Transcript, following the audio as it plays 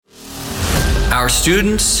Our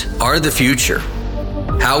students are the future.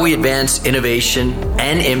 How we advance innovation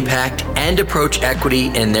and impact and approach equity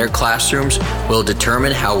in their classrooms will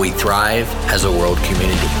determine how we thrive as a world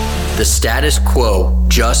community. The status quo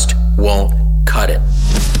just won't cut it.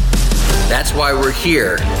 That's why we're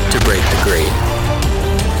here to break the grade.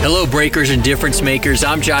 Hello, breakers and difference makers.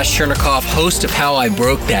 I'm Josh Chernikoff, host of How I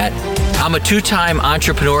Broke That. I'm a two-time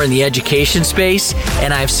entrepreneur in the education space,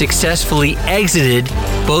 and I've successfully exited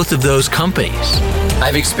both of those companies.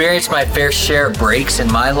 I've experienced my fair share of breaks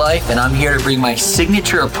in my life, and I'm here to bring my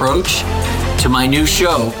signature approach to my new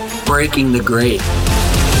show, Breaking the Grade.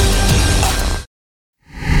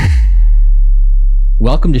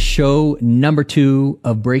 Welcome to show number 2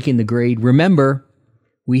 of Breaking the Grade. Remember,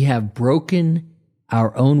 we have broken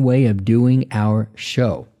our own way of doing our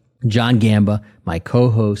show. John Gamba, my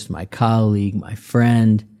co-host, my colleague, my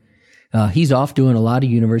friend, he's off doing a lot of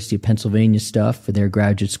University of Pennsylvania stuff for their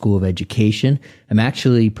Graduate School of Education. I'm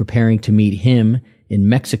actually preparing to meet him in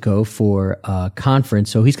Mexico for a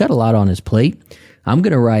conference, so he's got a lot on his plate. I'm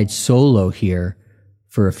going to ride solo here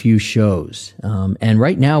for a few shows. And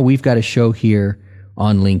right now we've got a show here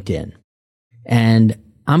on LinkedIn. And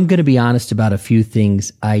I'm going to be honest about a few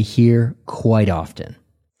things I hear quite often.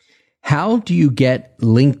 How do you get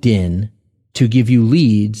LinkedIn to give you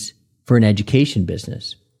leads for an education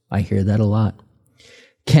business? I hear that a lot.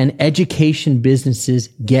 Can education businesses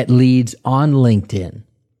get leads on LinkedIn?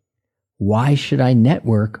 Why should I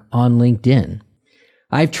network on LinkedIn?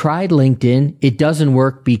 I've tried LinkedIn. It doesn't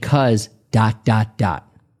work because ...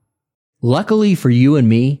 Luckily for you and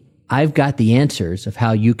me, I've got the answers of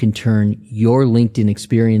how you can turn your LinkedIn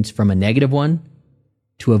experience from a negative one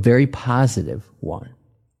to a very positive one.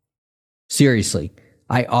 Seriously,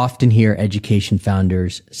 I often hear education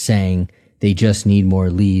founders saying they just need more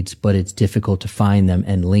leads, but it's difficult to find them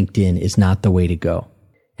and LinkedIn is not the way to go.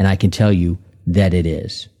 And I can tell you that it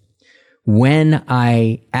is. When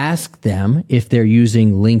I ask them if they're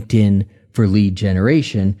using LinkedIn for lead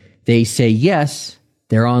generation, they say yes,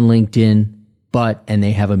 they're on LinkedIn, and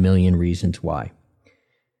they have a million reasons why.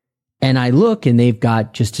 And I look and they've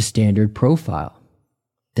got just a standard profile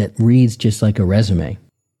that reads just like a resume.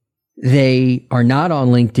 They are not on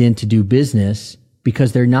LinkedIn to do business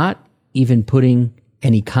because they're not even putting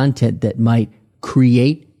any content that might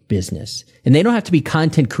create business. And they don't have to be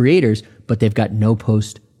content creators, but they've got no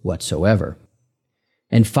post whatsoever.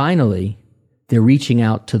 And finally, they're reaching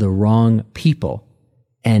out to the wrong people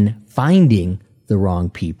and finding the wrong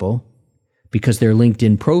people because their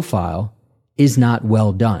LinkedIn profile is not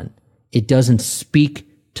well done. It doesn't speak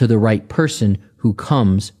to the right person who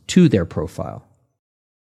comes to their profile.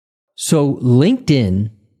 So LinkedIn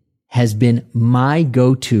has been my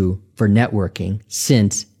go-to for networking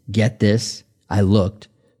since, get this, I looked,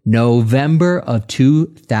 November of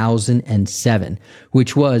 2007,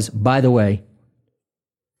 which was, by the way,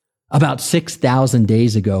 about 6,000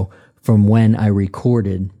 days ago from when I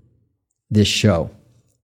recorded this show.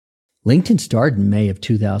 LinkedIn started in May of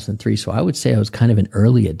 2003, so I would say I was kind of an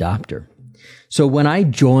early adopter. So when I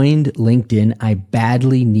joined LinkedIn, I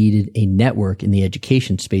badly needed a network in the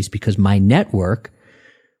education space because my network,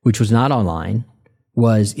 which was not online,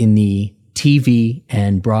 was in the TV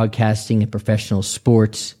and broadcasting and professional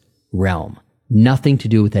sports realm. Nothing to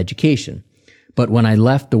do with education. But when I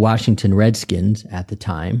left the Washington Redskins at the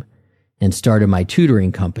time and started my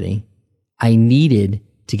tutoring company, I needed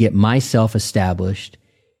to get myself established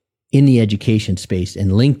in the education space,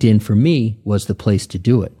 and LinkedIn for me was the place to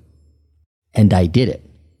do it. And I did it.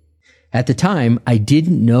 At the time, I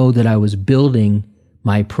didn't know that I was building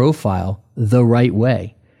my profile the right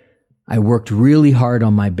way. I worked really hard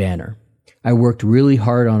on my banner. I worked really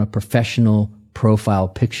hard on a professional profile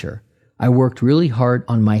picture. I worked really hard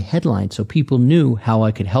on my headline so people knew how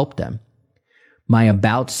I could help them. My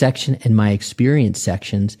about section and my experience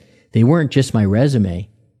sections, they weren't just my resume,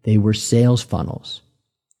 they were sales funnels.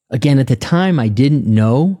 Again, at the time, I didn't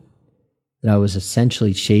know that I was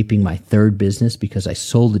essentially shaping my third business because I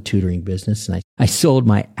sold the tutoring business and I sold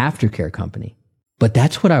my aftercare company. But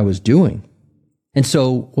that's what I was doing. And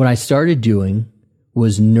so what I started doing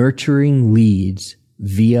was nurturing leads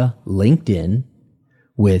via LinkedIn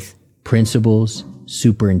with principals,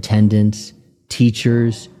 superintendents,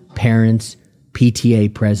 teachers, parents,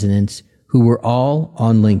 PTA presidents who were all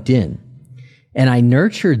on LinkedIn. And I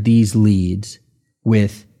nurtured these leads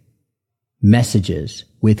with messages,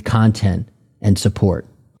 with content and support,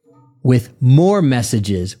 with more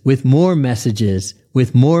messages,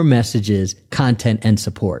 content and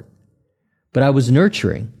support. But I was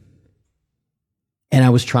nurturing and I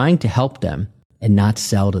was trying to help them and not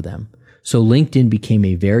sell to them. So LinkedIn became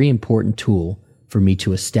a very important tool for me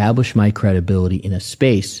to establish my credibility in a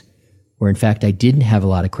space where, in fact, I didn't have a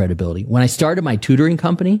lot of credibility. When I started my tutoring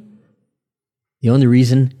company, the only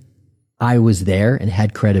reason I was there and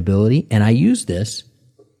had credibility, and I used this,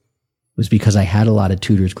 was because I had a lot of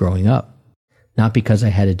tutors growing up, not because I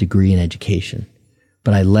had a degree in education,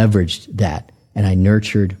 but I leveraged that and I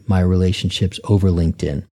nurtured my relationships over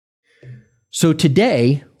LinkedIn. So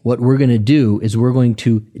today, what we're going to do is we're going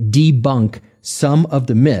to debunk some of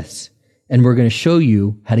the myths, and we're going to show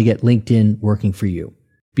you how to get LinkedIn working for you.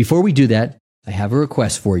 Before we do that, I have a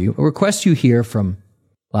request for you, a request you hear from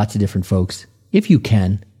lots of different folks. If you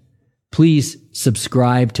can, please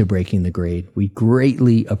subscribe to Breaking the Grade. We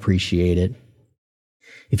greatly appreciate it.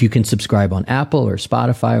 If you can subscribe on Apple or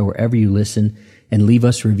Spotify or wherever you listen and leave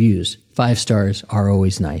us reviews, 5 stars are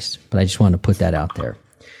always nice, but I just want to put that out there.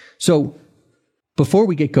 So before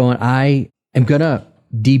we get going, I am going to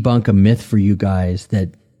debunk a myth for you guys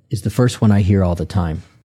that is the first one I hear all the time.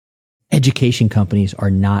 Education companies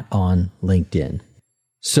are not on LinkedIn.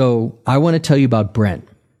 So I want to tell you about Brent.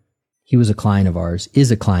 He was a client of ours,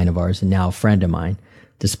 is a client of ours, and now a friend of mine,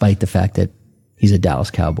 despite the fact that he's a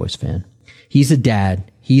Dallas Cowboys fan. He's a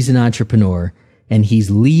dad, he's an entrepreneur, and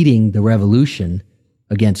he's leading the revolution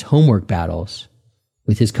against homework battles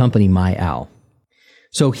with his company, MyOwl.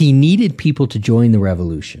 So he needed people to join the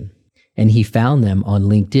revolution, and he found them on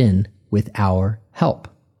LinkedIn with our help.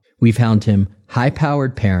 We found him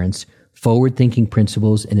high-powered parents, forward-thinking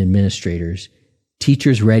principals and administrators,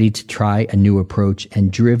 teachers ready to try a new approach,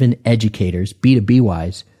 and driven educators,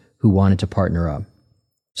 B2B-wise, who wanted to partner up.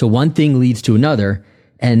 So one thing leads to another,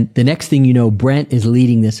 and the next thing you know, Brent is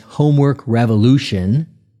leading this homework revolution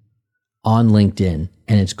on LinkedIn,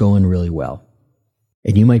 and it's going really well.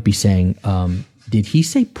 And you might be saying, did he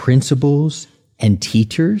say principals and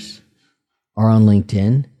teachers are on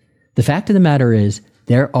LinkedIn? The fact of the matter is,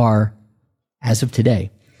 there are, as of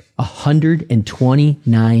today,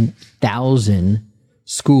 129,000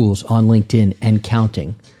 schools on LinkedIn and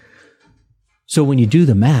counting. So when you do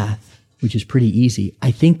the math, which is pretty easy,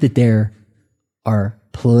 I think that there are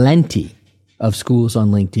plenty of schools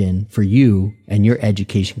on LinkedIn for you and your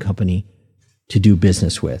education company to do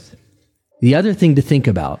business with. The other thing to think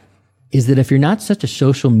about is that if you're not such a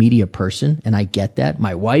social media person, and I get that,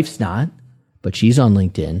 my wife's not, but she's on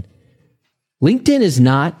LinkedIn. LinkedIn is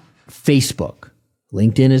not Facebook.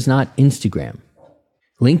 LinkedIn is not Instagram.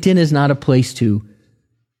 LinkedIn is not a place to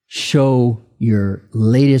show your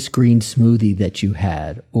latest green smoothie that you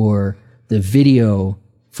had or the video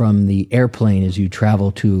from the airplane as you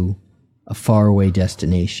travel to a faraway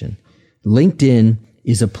destination. LinkedIn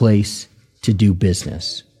is a place to do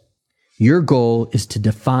business. Your goal is to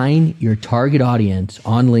define your target audience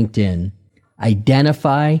on LinkedIn,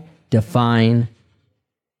 identify, define,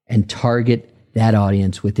 and target that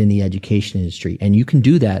audience within the education industry. And you can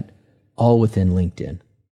do that all within LinkedIn.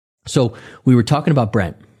 So we were talking about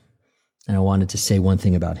Brent, and I wanted to say one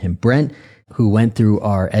thing about him. Brent, who went through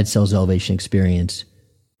our EdSales Elevation experience,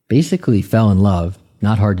 basically fell in love,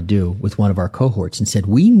 not hard to do, with one of our cohorts and said,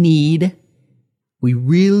 we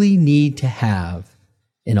really need to have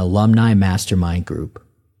an alumni mastermind group.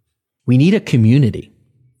 We need a community.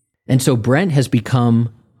 And so Brent has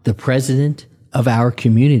become the president of our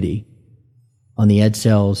community on the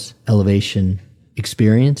EdSales Elevation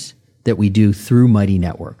experience that we do through Mighty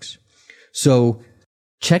Networks. So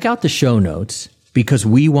check out the show notes because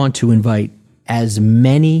we want to invite as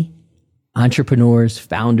many entrepreneurs,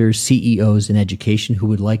 founders, CEOs in education who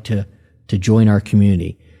would like to join our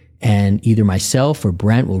community. And either myself or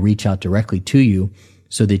Brent will reach out directly to you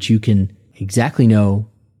so that you can exactly know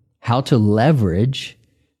how to leverage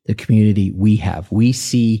the community we have. We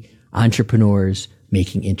see entrepreneurs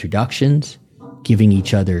making introductions, giving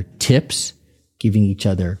each other tips, giving each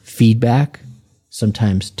other feedback,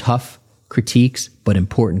 sometimes tough critiques, but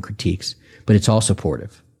important critiques, but it's all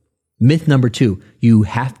supportive. Myth number 2, you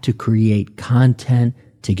have to create content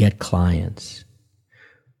to get clients.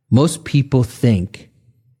 Most people think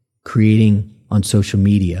creating on social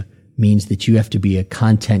media means that you have to be a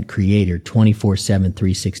content creator 24/7,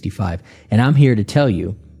 365. And I'm here to tell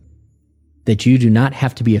you that you do not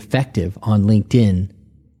have to be effective on LinkedIn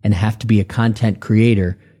and have to be a content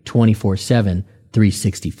creator 24/7,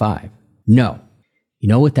 365. No. You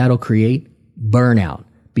know what that'll create? Burnout.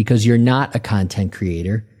 Because you're not a content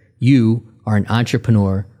creator. You are an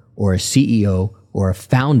entrepreneur or a CEO or a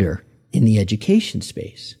founder in the education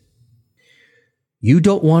space. You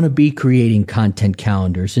don't want to be creating content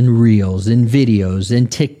calendars and reels and videos and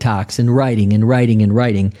TikToks and writing.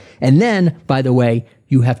 And then, by the way,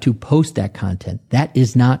 you have to post that content. That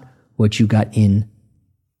is not what you got in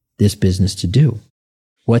this business to do.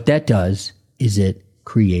 What that does is it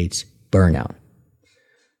creates burnout.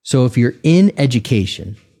 So if you're in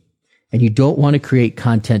education and you don't want to create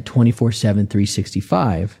content 24/7,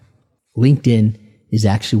 365, LinkedIn is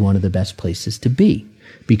actually one of the best places to be,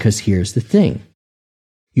 because here's the thing.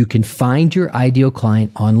 You can find your ideal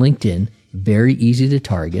client on LinkedIn, very easy to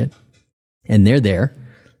target, and they're there.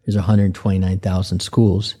 There's 129,000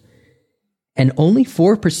 schools. And only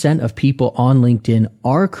 4% of people on LinkedIn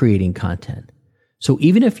are creating content. So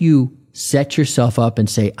even if you set yourself up and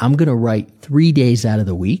say, I'm going to write 3 days out of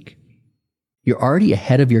the week, you're already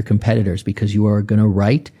ahead of your competitors because you are going to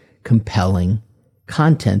write compelling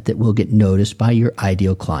content that will get noticed by your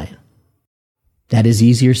ideal client. That is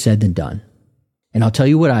easier said than done. And I'll tell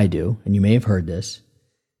you what I do, and you may have heard this.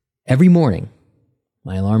 Every morning,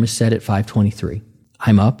 my alarm is set at 5:23.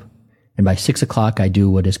 I'm up, and by 6 o'clock, I do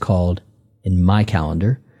what is called, in my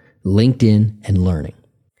calendar, LinkedIn and Learning.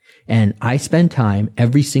 And I spend time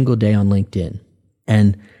every single day on LinkedIn,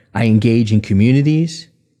 and I engage in communities,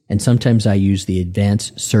 and sometimes I use the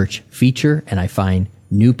advanced search feature, and I find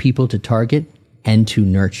new people to target and to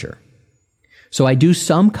nurture. So I do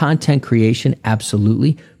some content creation,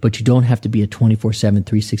 absolutely, but you don't have to be a 24/7,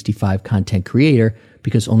 365 content creator,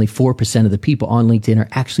 because only 4% of the people on LinkedIn are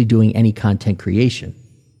actually doing any content creation.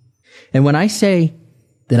 And when I say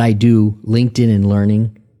that I do LinkedIn and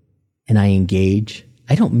Learning and I engage,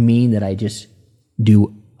 I don't mean that I just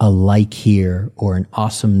do a like here or an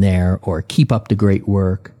awesome there or keep up the great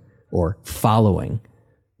work or following.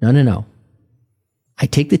 No. I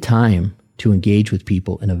take the time to engage with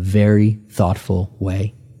people in a very thoughtful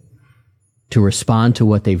way, to respond to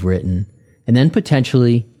what they've written, and then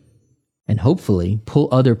potentially and hopefully pull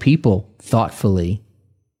other people thoughtfully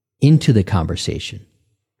into the conversation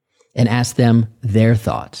and ask them their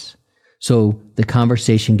thoughts. So the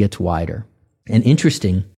conversation gets wider. And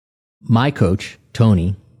interesting, my coach,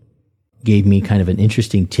 Tony, gave me kind of an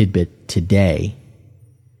interesting tidbit today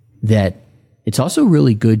that it's also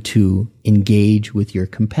really good to engage with your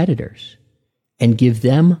competitors and give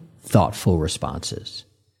them thoughtful responses.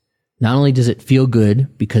 Not only does it feel good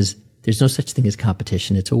because there's no such thing as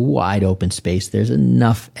competition. It's a wide open space. There's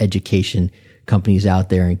enough education companies out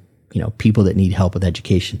there and, people that need help with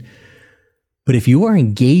education. But if you are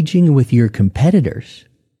engaging with your competitors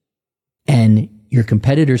and your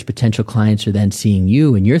competitors' potential clients are then seeing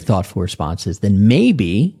you and your thoughtful responses, then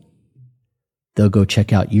maybe they'll go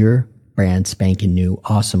check out your brand spanking new,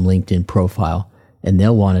 awesome LinkedIn profile, and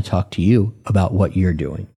they'll want to talk to you about what you're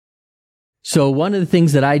doing. So one of the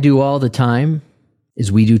things that I do all the time is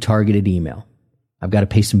we do targeted email. I've got to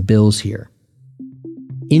pay some bills here.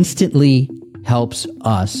 Instantly helps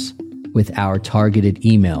us with our targeted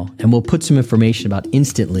email. And we'll put some information about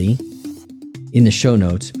Instantly in the show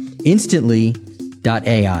notes.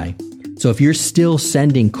 Instantly.ai. So if you're still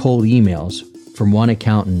sending cold emails from one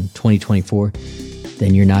account in 2024,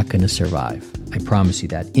 then you're not going to survive. I promise you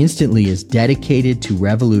that. Instantly is dedicated to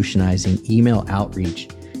revolutionizing email outreach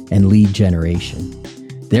and lead generation.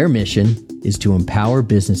 Their mission is to empower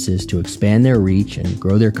businesses to expand their reach and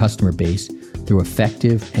grow their customer base through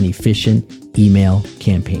effective and efficient email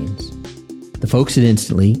campaigns. The folks at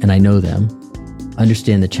Instantly, and I know them,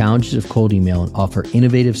 understand the challenges of cold email and offer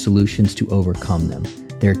innovative solutions to overcome them.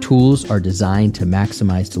 Their tools are designed to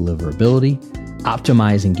maximize deliverability,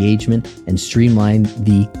 optimize engagement, and streamline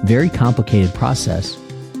the very complicated process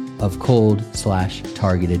of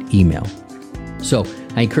cold/targeted email. So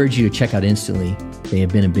I encourage you to check out Instantly. They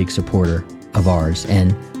have been a big supporter of ours,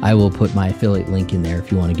 and I will put my affiliate link in there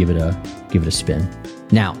if you want to give it a spin.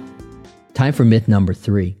 Now, time for myth number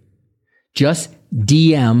 3. Just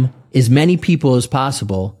DM as many people as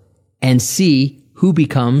possible and see who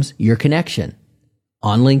becomes your connection.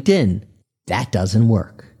 On LinkedIn, that doesn't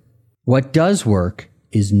work. What does work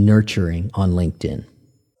is nurturing on LinkedIn.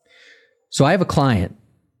 So I have a client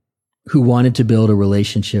who wanted to build a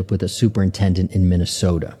relationship with a superintendent in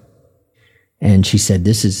Minnesota. And she said,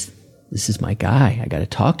 this is my guy. I got to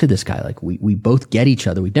talk to this guy. Like we both get each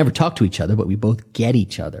other. We've never talked to each other, but we both get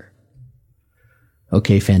each other.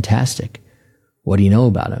 Okay, fantastic. What do you know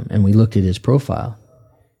about him? And we looked at his profile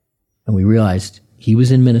and we realized he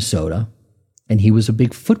was in Minnesota and he was a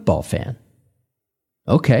big football fan.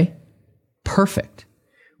 Okay, perfect.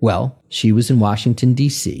 Well, she was in Washington,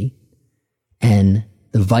 D.C., and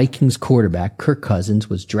the Vikings quarterback, Kirk Cousins,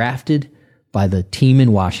 was drafted by the team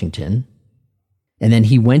in Washington. And then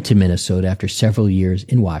he went to Minnesota after several years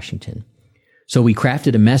in Washington. So we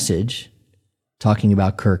crafted a message talking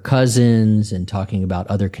about Kirk Cousins and talking about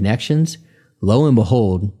other connections. Lo and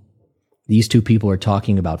behold, these two people are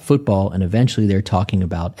talking about football, and eventually they're talking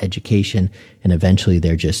about education, and eventually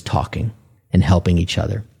they're just talking and helping each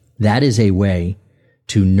other. That is a way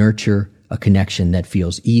to nurture a connection that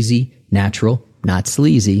feels easy, natural, not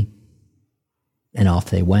sleazy, and off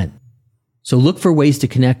they went. So look for ways to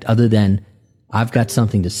connect other than, I've got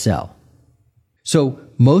something to sell. So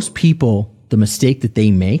most people, the mistake that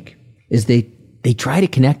they make is they try to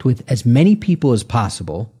connect with as many people as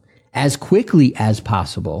possible, as quickly as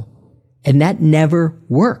possible, and that never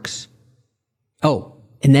works. Oh,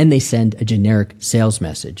 and then they send a generic sales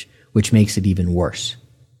message, which makes it even worse.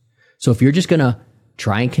 So if you're just going to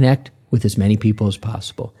try and connect with as many people as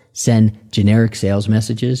possible, send generic sales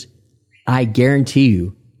messages, I guarantee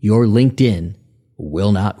you, your LinkedIn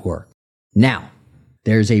will not work. Now,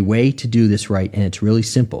 there's a way to do this right, and it's really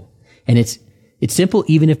simple. And it's simple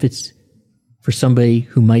even if it's for somebody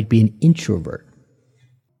who might be an introvert.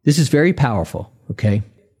 This is very powerful, okay?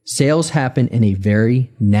 Sales happen in a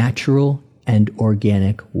very natural and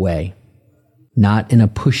organic way, not in a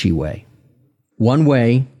pushy way. One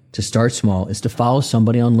way to start small is to follow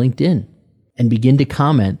somebody on LinkedIn and begin to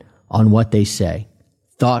comment on what they say.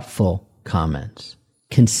 Thoughtful comments,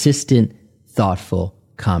 consistent, thoughtful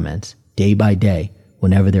comments, day by day,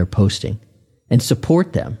 whenever they're posting, and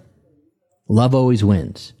support them. Love always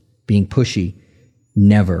wins. Being pushy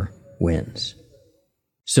never wins.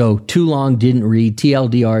 So too long didn't read,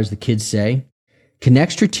 TLDR as the kids say.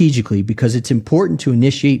 Connect strategically because it's important to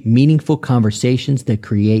initiate meaningful conversations that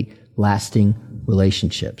create lasting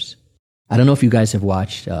relationships. I don't know if you guys have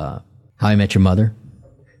watched How I Met Your Mother.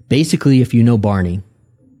 Basically, if you know Barney,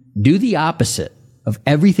 do the opposite of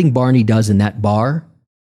everything Barney does in that bar.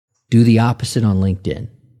 Do the opposite on LinkedIn,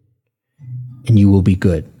 and you will be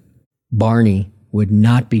good. Barney would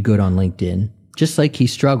not be good on LinkedIn, just like he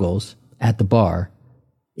struggles at the bar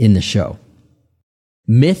in the show.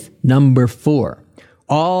 Myth number 4.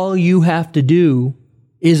 All you have to do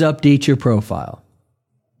is update your profile.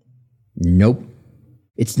 Nope.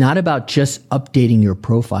 It's not about just updating your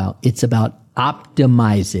profile. It's about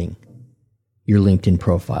optimizing your LinkedIn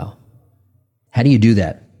profile. How do you do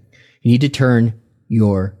that? You need to turn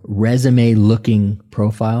your resume looking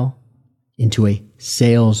profile into a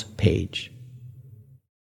sales page.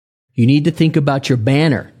 You need to think about your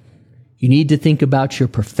banner. You need to think about your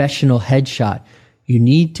professional headshot. You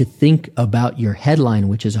need to think about your headline,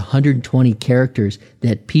 which is 120 characters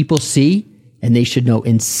that people see, and they should know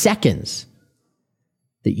in seconds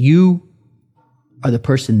that you are the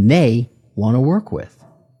person they want to work with.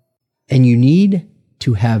 And you need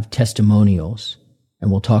to have testimonials, and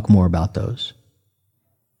we'll talk more about those.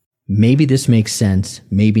 Maybe this makes sense,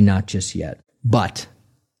 maybe not just yet, but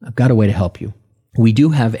I've got a way to help you. We do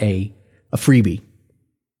have a freebie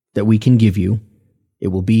that we can give you. It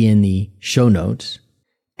will be in the show notes.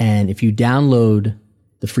 And if you download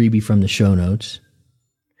the freebie from the show notes,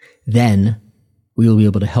 then we will be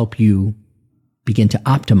able to help you begin to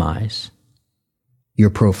optimize your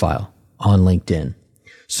profile on LinkedIn.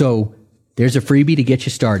 So there's a freebie to get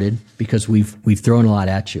you started because we've thrown a lot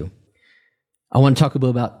at you. I want to talk a bit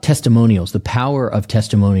about testimonials, the power of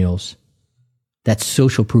testimonials. That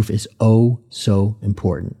social proof is so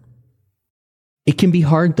important. It can be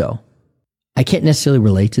hard though. I can't necessarily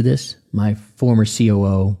relate to this. My former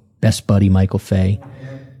COO, best buddy, Michael Fay,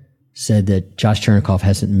 said that Josh Chernikov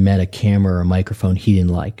hasn't met a camera or a microphone he didn't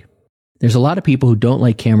like. There's a lot of people who don't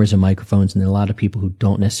like cameras and microphones, and there are a lot of people who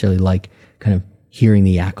don't necessarily like kind of hearing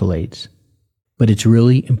the accolades. But it's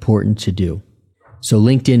really important to do. So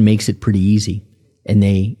LinkedIn makes it pretty easy, and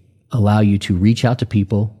they allow you to reach out to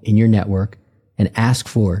people in your network and ask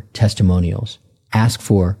for testimonials, ask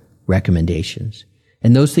for recommendations.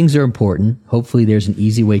 And those things are important. Hopefully there's an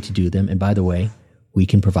easy way to do them. And by the way, we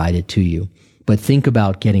can provide it to you. But think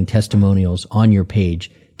about getting testimonials on your page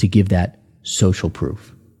to give that social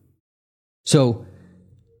proof. So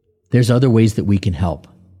there's other ways that we can help.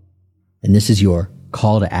 And this is your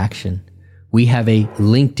call to action. We have a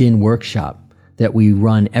LinkedIn workshop that we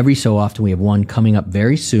run every so often. We have one coming up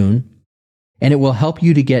very soon, and it will help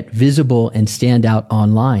you to get visible and stand out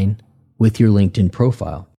online with your LinkedIn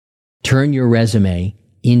profile. Turn your resume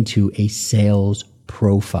into a sales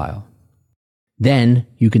profile. Then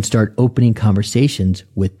you can start opening conversations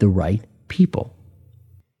with the right people.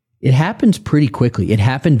 It happens pretty quickly. It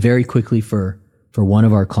happened very quickly for one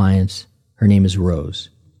of our clients. Her name is Rose.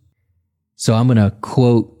 So I'm going to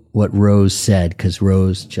quote what Rose said because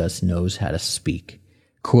Rose just knows how to speak.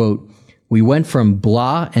 Quote, "We went from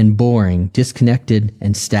blah and boring, disconnected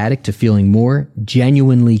and static to feeling more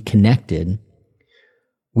genuinely connected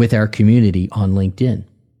with our community on LinkedIn."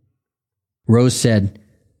 Rose said,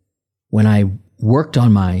 "When I worked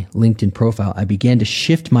on my LinkedIn profile, I began to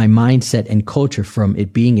shift my mindset and culture from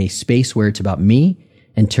it being a space where it's about me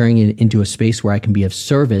and turning it into a space where I can be of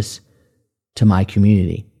service to my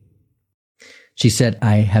community. She said,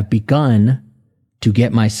 I have begun to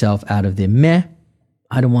get myself out of the meh,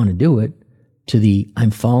 I don't want to do it, to the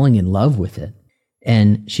I'm falling in love with it.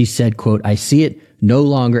 And she said, quote, I see it no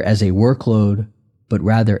longer as a workload, but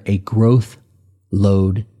rather a growth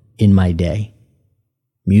load in my day.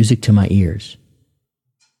 Music to my ears.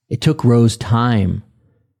 It took Rose time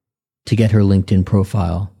to get her LinkedIn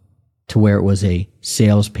profile to where it was a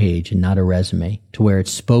sales page and not a resume, to where it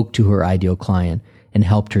spoke to her ideal client and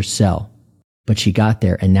helped her sell. But she got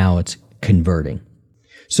there and now it's converting.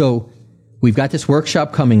 So we've got this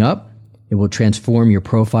workshop coming up. It will transform your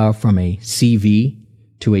profile from a CV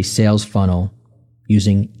to a sales funnel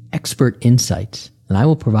using expert insights, and I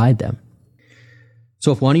will provide them.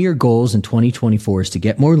 So if one of your goals in 2024 is to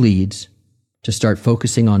get more leads, to start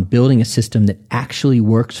focusing on building a system that actually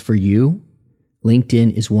works for you,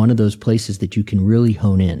 LinkedIn is one of those places that you can really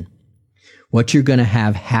hone in. What you're going to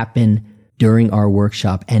have happen during our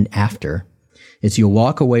workshop and after is you'll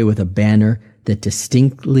walk away with a banner that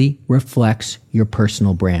distinctly reflects your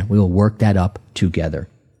personal brand. We will work that up together.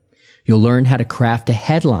 You'll learn how to craft a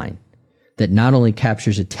headline that not only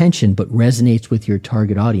captures attention, but resonates with your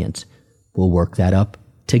target audience. We'll work that up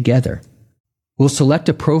together. We'll select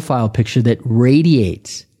a profile picture that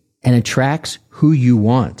radiates and attracts who you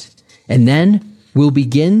want. And then we'll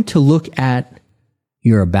begin to look at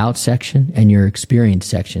your about section and your experience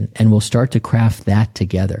section, and we'll start to craft that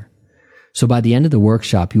together. So by the end of the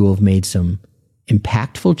workshop, you will have made some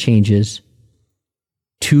impactful changes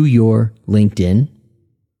to your LinkedIn,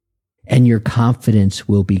 and your confidence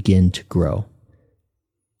will begin to grow.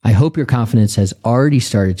 I hope your confidence has already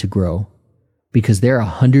started to grow, because there are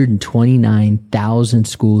 129,000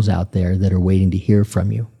 schools out there that are waiting to hear from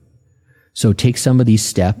you. So take some of these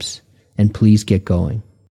steps and please get going.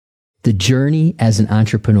 The journey as an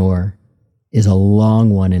entrepreneur is a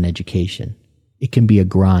long one in education. It can be a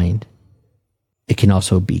grind. It can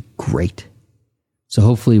also be great. So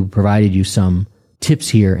hopefully we provided you some tips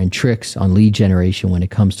here and tricks on lead generation when it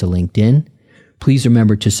comes to LinkedIn. Please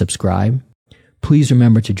remember to subscribe. Please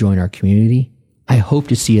remember to join our community. I hope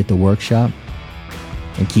to see you at the workshop,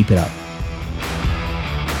 and keep it up.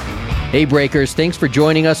 Hey Breakers, thanks for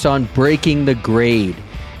joining us on Breaking the Grade.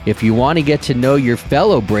 If you want to get to know your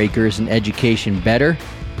fellow breakers in education better,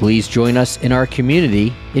 please join us in our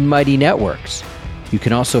community in Mighty Networks. You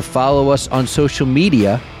can also follow us on social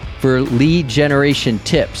media for lead generation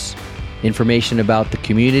tips. Information about the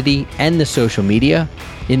community and the social media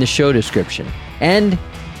in the show description. And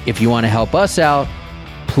if you want to help us out,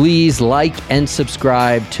 please like and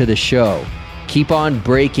subscribe to the show. Keep on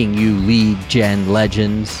breaking, you lead gen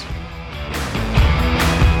legends.